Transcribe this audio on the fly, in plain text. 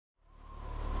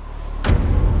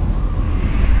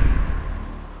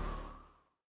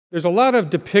There's a lot of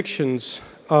depictions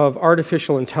of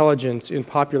artificial intelligence in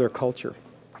popular culture.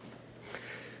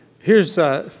 Here's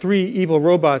 3 evil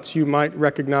robots you might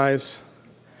recognize,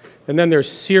 and then there's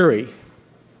Siri.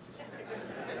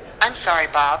 I'm sorry,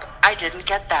 Bob. I didn't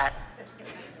get that.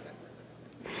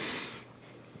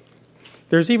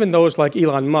 There's even those like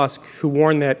Elon Musk who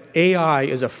warn that AI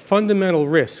is a fundamental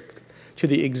risk to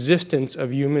the existence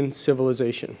of human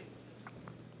civilization.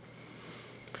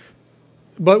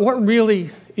 But what really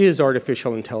is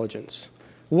artificial intelligence?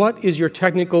 What is your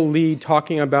technical lead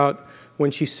talking about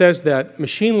when she says that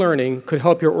machine learning could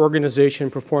help your organization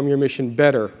perform your mission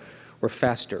better or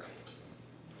faster?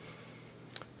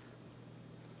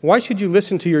 Why should you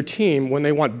listen to your team when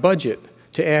they want budget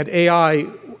to add AI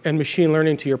and machine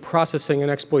learning to your processing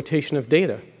and exploitation of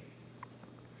data?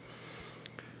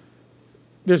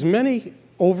 There's many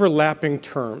overlapping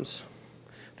terms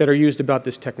that are used about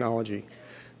this technology.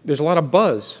 There's a lot of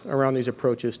buzz around these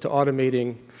approaches to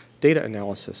automating data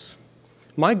analysis.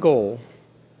 My goal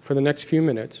for the next few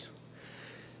minutes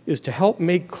is to help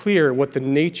make clear what the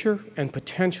nature and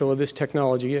potential of this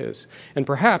technology is, and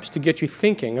perhaps to get you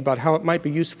thinking about how it might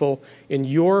be useful in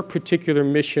your particular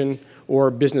mission or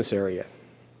business area.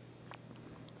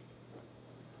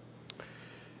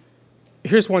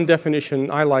 Here's one definition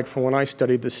I like from when I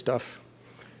studied this stuff.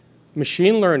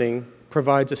 Machine learning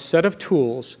provides a set of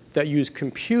tools that use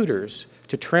computers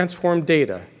to transform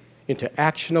data into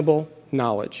actionable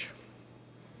knowledge.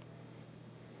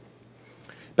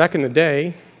 Back in the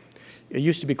day, it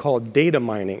used to be called data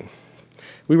mining.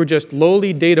 We were just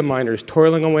lowly data miners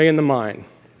toiling away in the mine.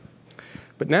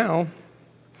 But now,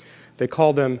 they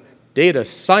call them data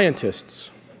scientists.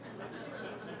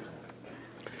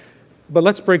 But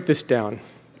let's break this down.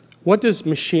 What does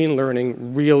machine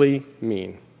learning really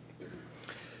mean?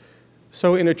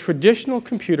 So in a traditional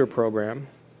computer program,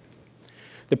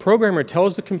 the programmer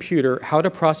tells the computer how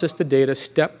to process the data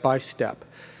step by step.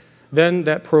 Then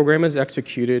that program is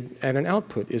executed and an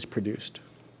output is produced.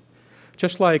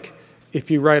 Just like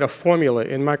if you write a formula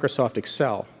in Microsoft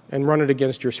Excel and run it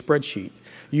against your spreadsheet,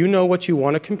 you know what you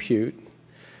want to compute,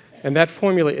 and that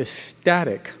formula is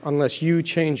static unless you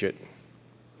change it.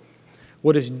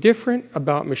 What is different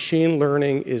about machine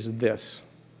learning is this.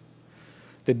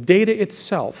 The data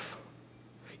itself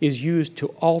is used to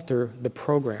alter the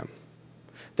program.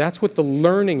 That's what the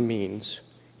learning means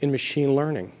in machine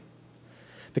learning.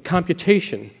 The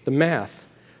computation, the math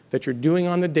that you're doing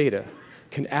on the data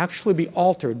can actually be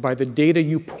altered by the data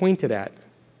you pointed at.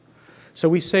 So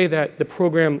we say that the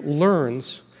program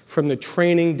learns from the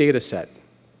training data set.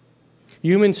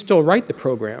 Humans still write the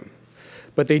program,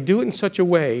 but they do it in such a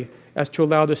way as to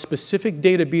allow the specific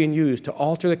data being used to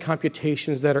alter the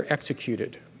computations that are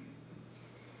executed.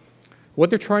 What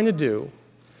they're trying to do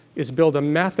is build a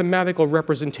mathematical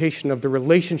representation of the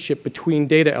relationship between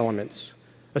data elements,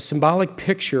 a symbolic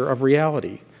picture of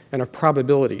reality and of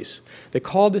probabilities. They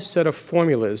call this set of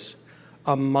formulas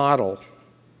a model.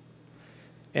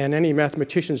 And any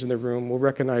mathematicians in the room will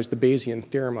recognize the Bayesian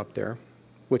theorem up there,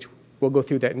 which we'll go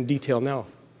through that in detail now.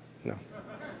 No.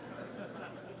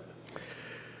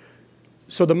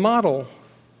 So the model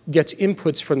gets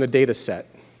inputs from the data set.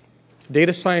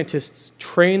 Data scientists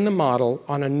train the model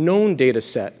on a known data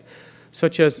set,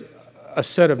 such as a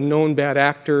set of known bad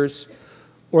actors,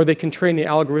 or they can train the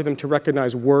algorithm to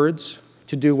recognize words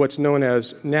to do what's known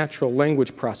as natural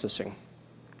language processing.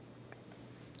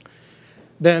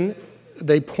 Then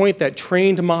they point that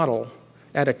trained model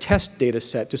at a test data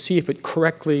set to see if it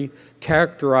correctly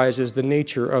characterizes the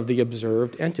nature of the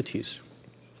observed entities.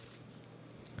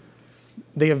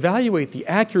 They evaluate the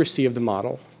accuracy of the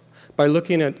model by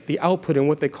looking at the output in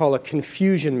what they call a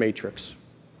confusion matrix.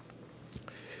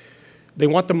 They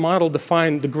want the model to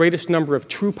find the greatest number of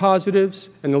true positives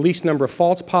and the least number of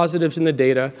false positives in the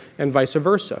data, and vice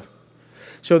versa.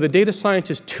 So the data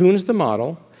scientist tunes the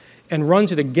model and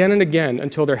runs it again and again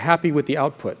until they're happy with the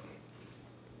output.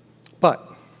 But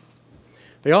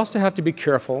they also have to be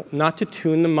careful not to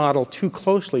tune the model too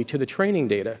closely to the training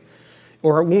data,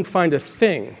 or it won't find a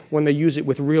thing when they use it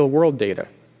with real-world data.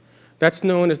 That's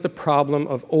known as the problem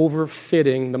of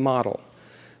overfitting the model.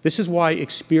 This is why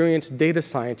experienced data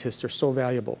scientists are so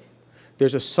valuable.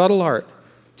 There's a subtle art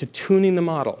to tuning the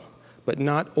model, but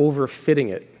not overfitting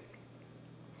it.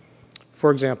 For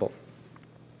example,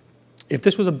 if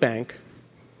this was a bank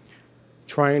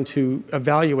trying to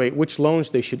evaluate which loans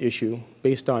they should issue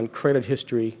based on credit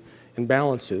history and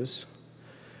balances,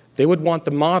 they would want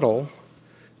the model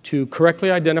to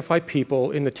correctly identify people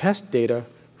in the test data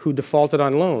who defaulted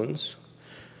on loans,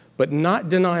 but not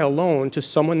deny a loan to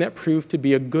someone that proved to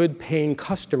be a good paying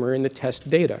customer in the test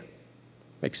data.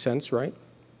 Makes sense, right?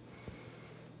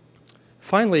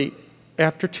 Finally,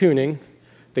 after tuning,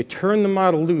 they turn the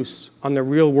model loose on the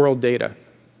real-world data,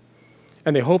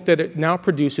 and they hope that it now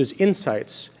produces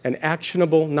insights and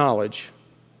actionable knowledge.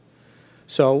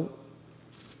 So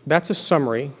that's a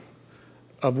summary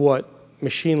of what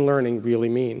machine learning really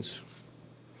means.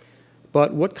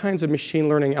 But what kinds of machine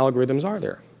learning algorithms are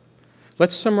there?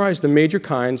 Let's summarize the major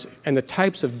kinds and the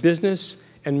types of business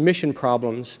and mission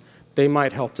problems they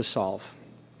might help to solve.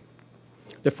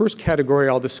 The first category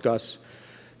I'll discuss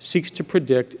seeks to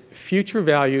predict future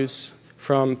values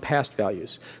from past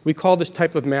values. We call this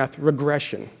type of math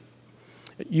regression.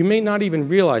 You may not even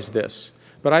realize this,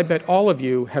 but I bet all of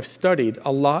you have studied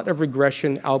a lot of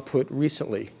regression output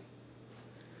recently.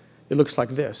 It looks like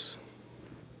this.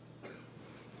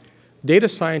 Data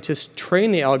scientists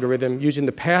train the algorithm using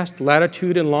the past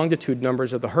latitude and longitude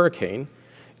numbers of the hurricane,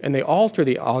 and they alter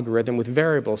the algorithm with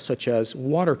variables such as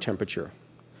water temperature.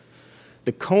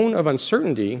 The cone of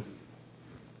uncertainty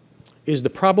is the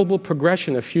probable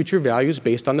progression of future values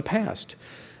based on the past.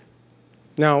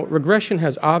 Now, regression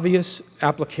has obvious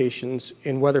applications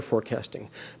in weather forecasting,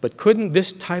 but couldn't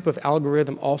this type of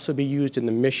algorithm also be used in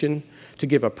the mission to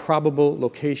give a probable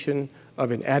location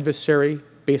of an adversary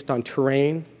based on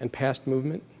terrain and past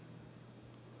movement?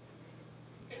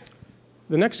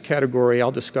 The next category I'll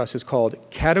discuss is called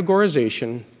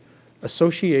categorization,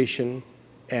 association,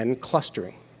 and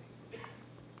clustering.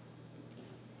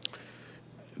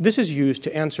 This is used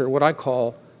to answer what I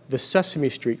call the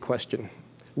Sesame Street question.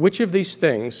 Which of these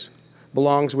things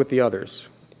belongs with the others?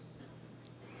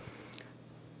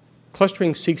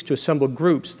 Clustering seeks to assemble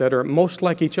groups that are most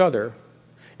like each other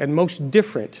and most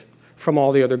different from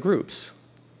all the other groups.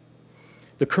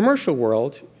 The commercial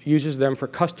world uses them for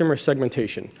customer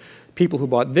segmentation. People who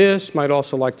bought this might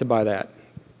also like to buy that.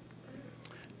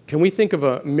 Can we think of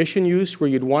a mission use where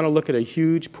you'd want to look at a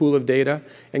huge pool of data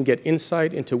and get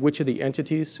insight into which of the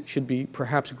entities should be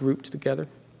perhaps grouped together?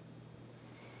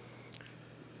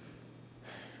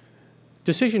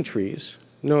 Decision trees,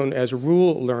 known as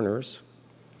rule learners,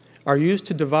 are used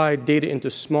to divide data into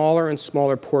smaller and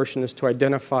smaller portions to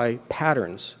identify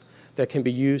patterns that can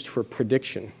be used for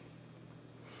prediction.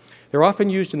 They're often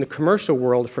used in the commercial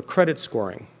world for credit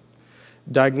scoring,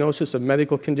 diagnosis of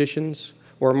medical conditions,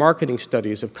 or marketing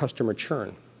studies of customer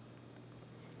churn.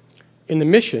 In the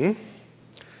mission,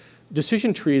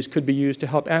 decision trees could be used to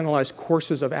help analyze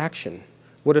courses of action,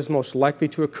 what is most likely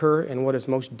to occur and what is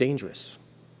most dangerous.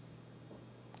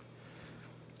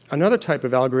 Another type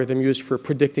of algorithm used for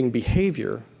predicting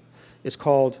behavior is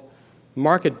called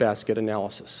market basket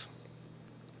analysis.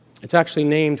 It's actually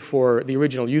named for the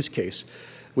original use case,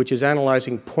 which is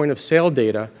analyzing point-of-sale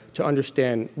data to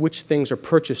understand which things are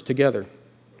purchased together.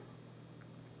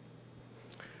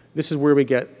 This is where we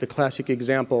get the classic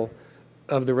example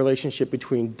of the relationship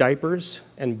between diapers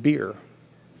and beer.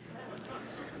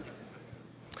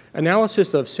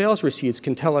 Analysis of sales receipts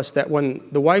can tell us that when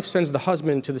the wife sends the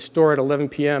husband to the store at 11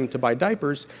 p.m. to buy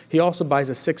diapers, he also buys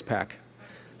a six-pack.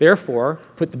 Therefore,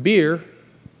 put the beer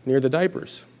near the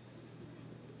diapers.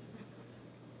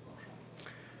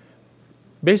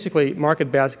 Basically,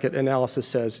 market basket analysis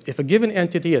says if a given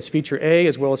entity has feature A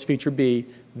as well as feature B,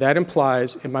 that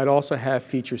implies it might also have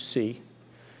feature C.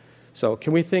 So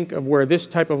can we think of where this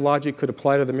type of logic could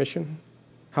apply to the mission?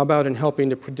 How about in helping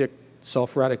to predict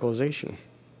self-radicalization?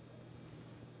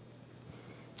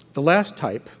 The last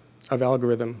type of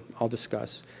algorithm I'll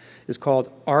discuss is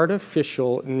called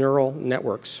artificial neural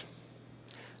networks.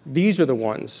 These are the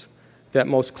ones that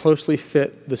most closely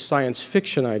fit the science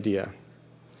fiction idea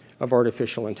of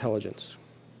artificial intelligence.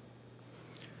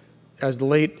 As the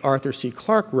late Arthur C.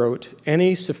 Clarke wrote,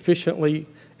 any sufficiently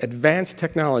advanced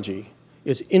technology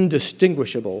is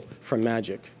indistinguishable from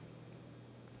magic.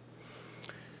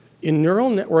 In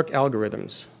neural network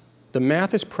algorithms, the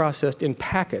math is processed in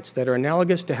packets that are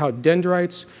analogous to how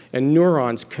dendrites and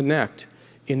neurons connect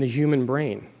in the human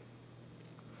brain.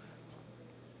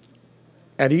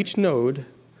 At each node,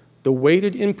 the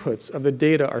weighted inputs of the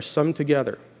data are summed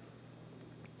together.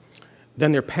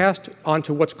 Then they're passed on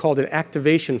to what's called an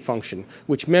activation function,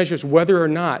 which measures whether or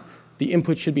not the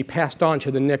input should be passed on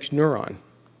to the next neuron.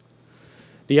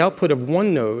 The output of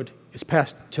one node is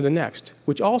passed to the next,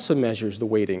 which also measures the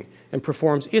weighting and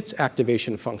performs its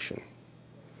activation function.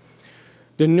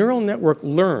 The neural network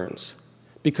learns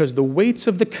because the weights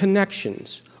of the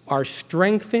connections are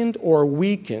strengthened or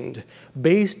weakened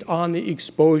based on the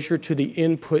exposure to the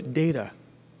input data.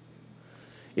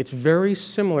 It's very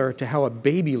similar to how a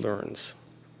baby learns.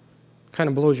 Kind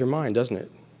of blows your mind, doesn't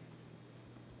it?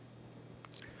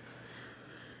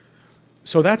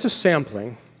 So that's a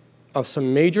sampling of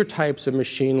some major types of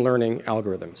machine learning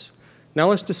algorithms. Now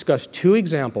let's discuss two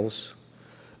examples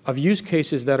of use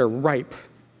cases that are ripe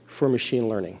for machine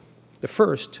learning. The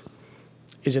first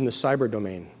is in the cyber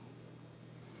domain.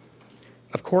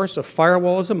 Of course, a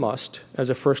firewall is a must as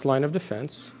a first line of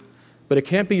defense, but it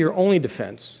can't be your only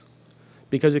defense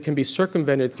because it can be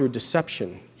circumvented through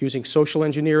deception, using social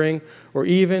engineering, or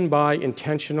even by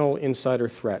intentional insider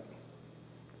threat.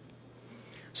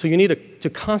 So you need to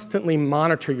constantly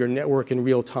monitor your network in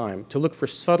real time to look for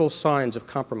subtle signs of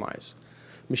compromise.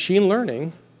 Machine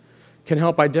learning can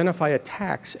help identify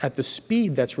attacks at the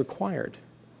speed that's required.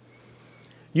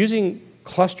 Using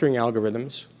clustering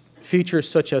algorithms, features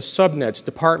such as subnets,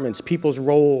 departments, people's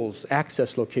roles,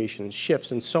 access locations,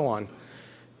 shifts, and so on,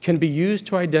 can be used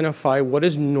to identify what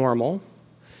is normal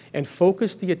and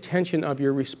focus the attention of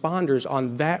your responders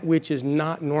on that which is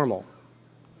not normal.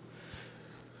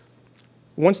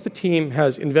 Once the team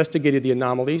has investigated the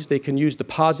anomalies, they can use the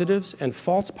positives and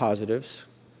false positives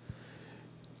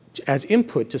as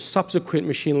input to subsequent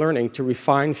machine learning to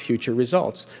refine future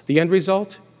results. The end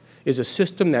result is a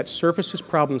system that surfaces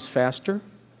problems faster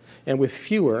and with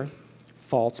fewer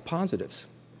false positives.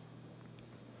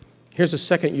 Here's a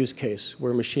second use case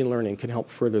where machine learning can help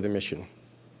further the mission.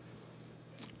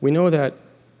 We know that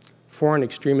foreign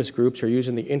extremist groups are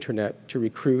using the internet to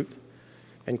recruit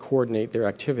and coordinate their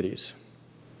activities.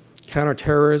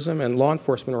 Counterterrorism and law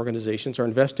enforcement organizations are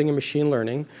investing in machine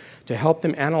learning to help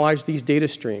them analyze these data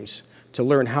streams, to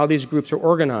learn how these groups are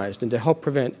organized, and to help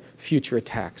prevent future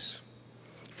attacks.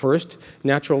 First,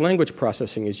 natural language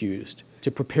processing is used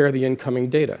to prepare the incoming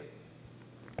data.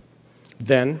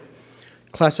 Then,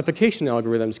 classification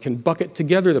algorithms can bucket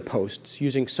together the posts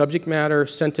using subject matter,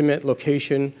 sentiment,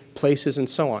 location, places, and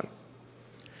so on.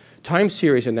 Time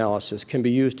series analysis can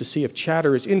be used to see if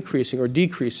chatter is increasing or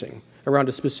decreasing around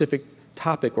a specific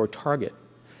topic or target.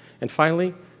 And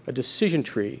finally, a decision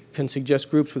tree can suggest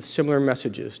groups with similar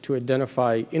messages to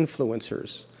identify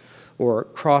influencers or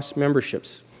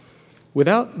cross-memberships.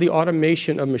 Without the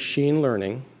automation of machine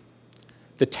learning,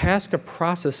 the task of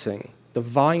processing the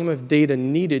volume of data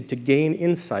needed to gain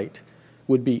insight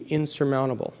would be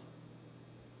insurmountable.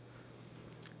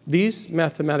 These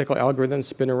mathematical algorithms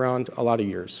have been around a lot of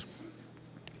years.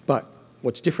 But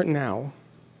what's different now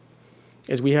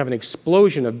is we have an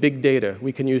explosion of big data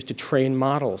we can use to train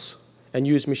models and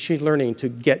use machine learning to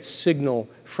get signal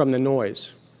from the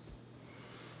noise.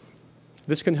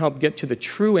 This can help get to the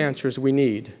true answers we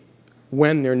need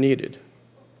when they're needed.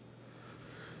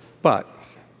 But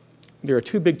there are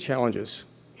two big challenges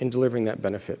in delivering that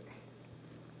benefit.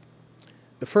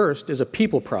 The first is a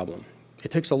people problem.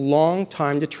 It takes a long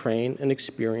time to train an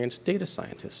experienced data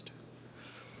scientist.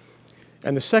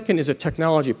 And the second is a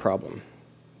technology problem.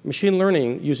 Machine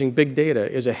learning using big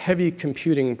data is a heavy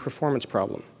computing performance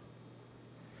problem.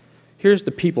 Here's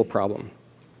the people problem.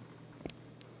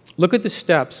 Look at the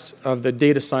steps of the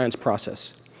data science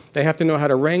process. They have to know how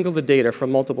to wrangle the data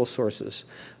from multiple sources.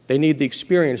 They need the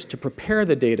experience to prepare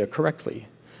the data correctly.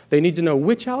 They need to know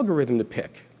which algorithm to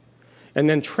pick and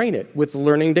then train it with the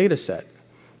learning data set.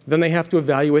 Then they have to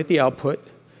evaluate the output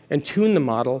and tune the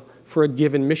model for a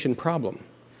given mission problem.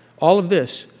 All of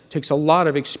this takes a lot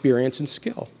of experience and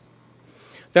skill.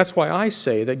 That's why I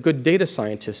say that good data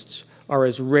scientists are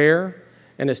as rare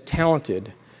and as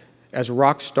talented as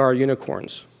rock star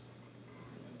unicorns.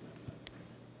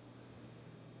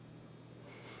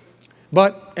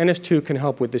 But NS2 can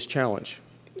help with this challenge,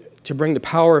 to bring the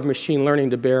power of machine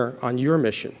learning to bear on your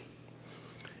mission.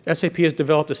 SAP has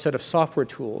developed a set of software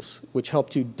tools which help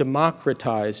to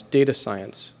democratize data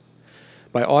science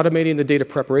by automating the data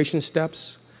preparation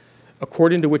steps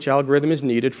according to which algorithm is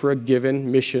needed for a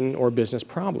given mission or business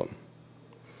problem.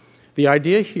 The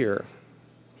idea here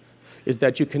is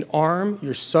that you can arm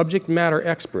your subject matter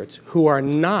experts who are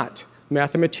not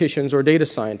mathematicians or data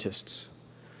scientists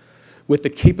with the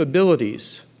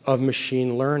capabilities of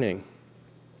machine learning.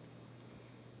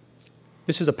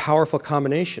 This is a powerful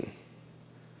combination.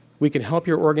 We can help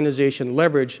your organization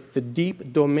leverage the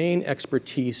deep domain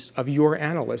expertise of your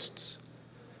analysts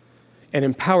and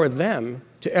empower them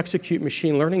to execute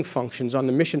machine learning functions on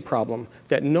the mission problem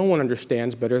that no one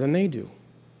understands better than they do.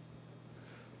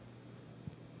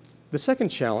 The second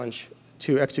challenge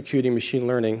to executing machine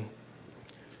learning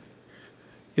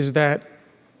is that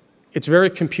it's very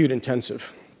compute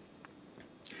intensive.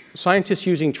 Scientists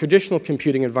using traditional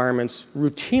computing environments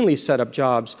routinely set up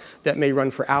jobs that may run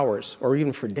for hours or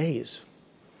even for days.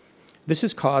 This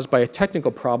is caused by a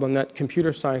technical problem that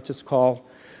computer scientists call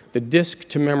the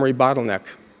disk-to-memory bottleneck.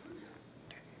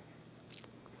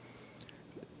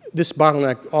 This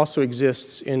bottleneck also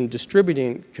exists in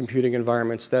distributing computing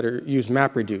environments that use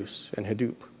MapReduce and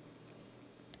Hadoop.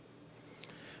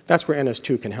 That's where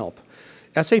NS2 can help.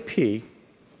 SAP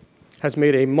has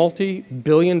made a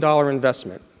multi-billion-dollar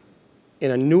investment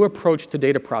in a new approach to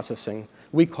data processing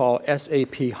we call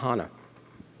SAP HANA.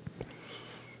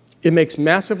 It makes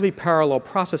massively parallel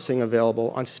processing available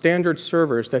on standard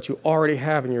servers that you already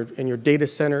have in your data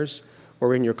centers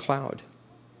or in your cloud.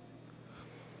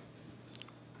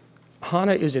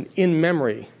 HANA is an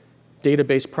in-memory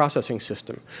database processing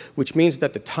system, which means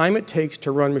that the time it takes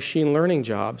to run machine learning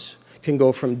jobs can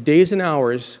go from days and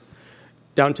hours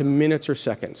down to minutes or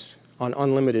seconds on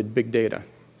unlimited big data.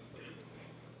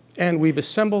 And we've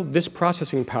assembled this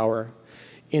processing power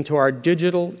into our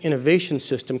digital innovation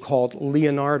system called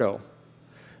Leonardo.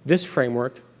 This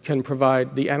framework can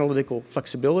provide the analytical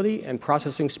flexibility and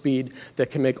processing speed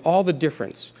that can make all the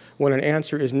difference when an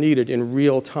answer is needed in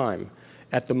real time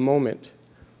at the moment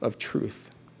of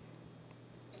truth.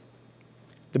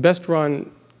 The best-run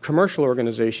commercial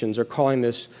organizations are calling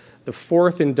this the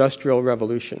fourth industrial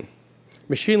revolution.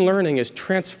 Machine learning is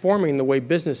transforming the way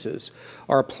businesses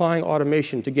are applying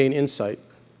automation to gain insight.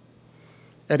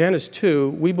 At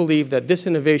NS2, we believe that this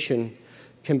innovation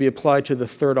can be applied to the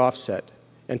third offset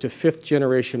and to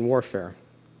fifth-generation warfare.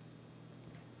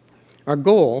 Our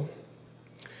goal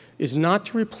is not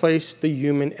to replace the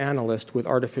human analyst with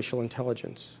artificial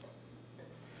intelligence.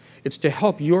 It's to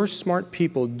help your smart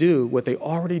people do what they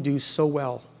already do so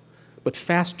well, but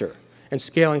faster and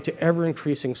scaling to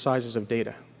ever-increasing sizes of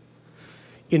data.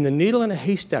 In the needle in a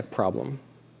haystack problem,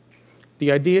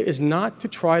 the idea is not to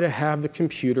try to have the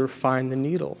computer find the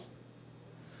needle.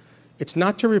 It's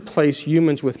not to replace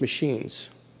humans with machines.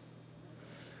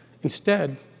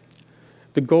 Instead,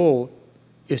 the goal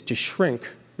is to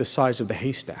shrink the size of the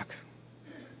haystack.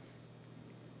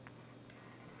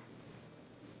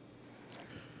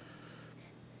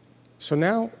 So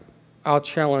now I'll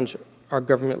challenge our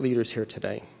government leaders here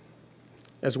today,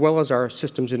 as well as our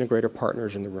systems integrator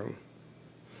partners in the room.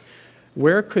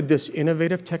 Where could this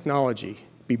innovative technology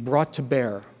be brought to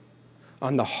bear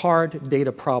on the hard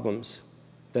data problems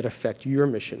that affect your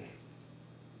mission?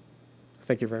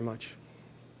 Thank you very much.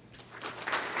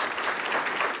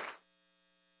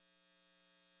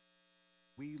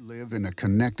 We live in a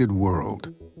connected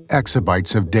world.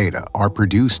 Exabytes of data are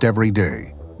produced every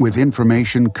day. With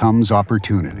information comes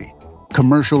opportunity.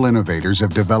 Commercial innovators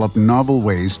have developed novel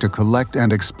ways to collect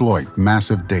and exploit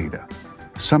massive data.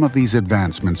 Some of these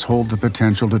advancements hold the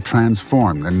potential to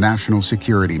transform the national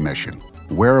security mission.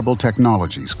 Wearable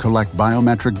technologies collect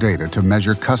biometric data to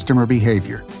measure customer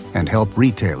behavior and help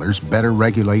retailers better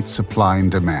regulate supply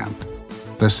and demand.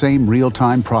 The same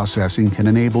real-time processing can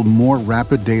enable more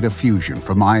rapid data fusion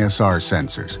from ISR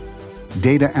sensors.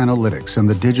 Data analytics and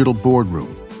the digital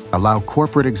boardroom allow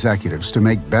corporate executives to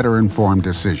make better informed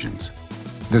decisions.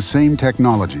 The same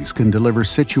technologies can deliver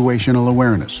situational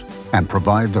awareness and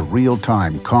provide the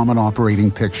real-time common operating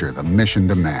picture the mission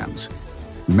demands.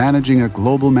 Managing a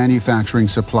global manufacturing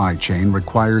supply chain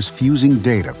requires fusing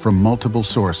data from multiple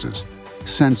sources: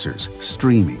 sensors,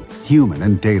 streaming, human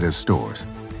and data stores.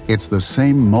 It's the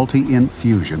same multi-int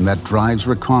fusion that drives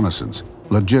reconnaissance,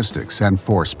 logistics, and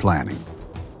force planning.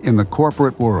 In the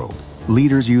corporate world,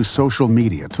 leaders use social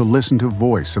media to listen to the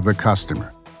voice of the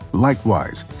customer.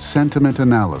 Likewise, sentiment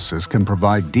analysis can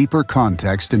provide deeper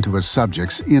context into a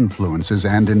subject's influences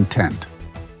and intent.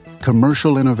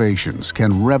 Commercial innovations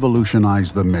can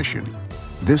revolutionize the mission.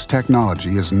 This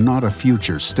technology is not a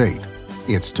future state.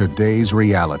 It's today's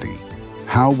reality.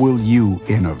 How will you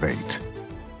innovate?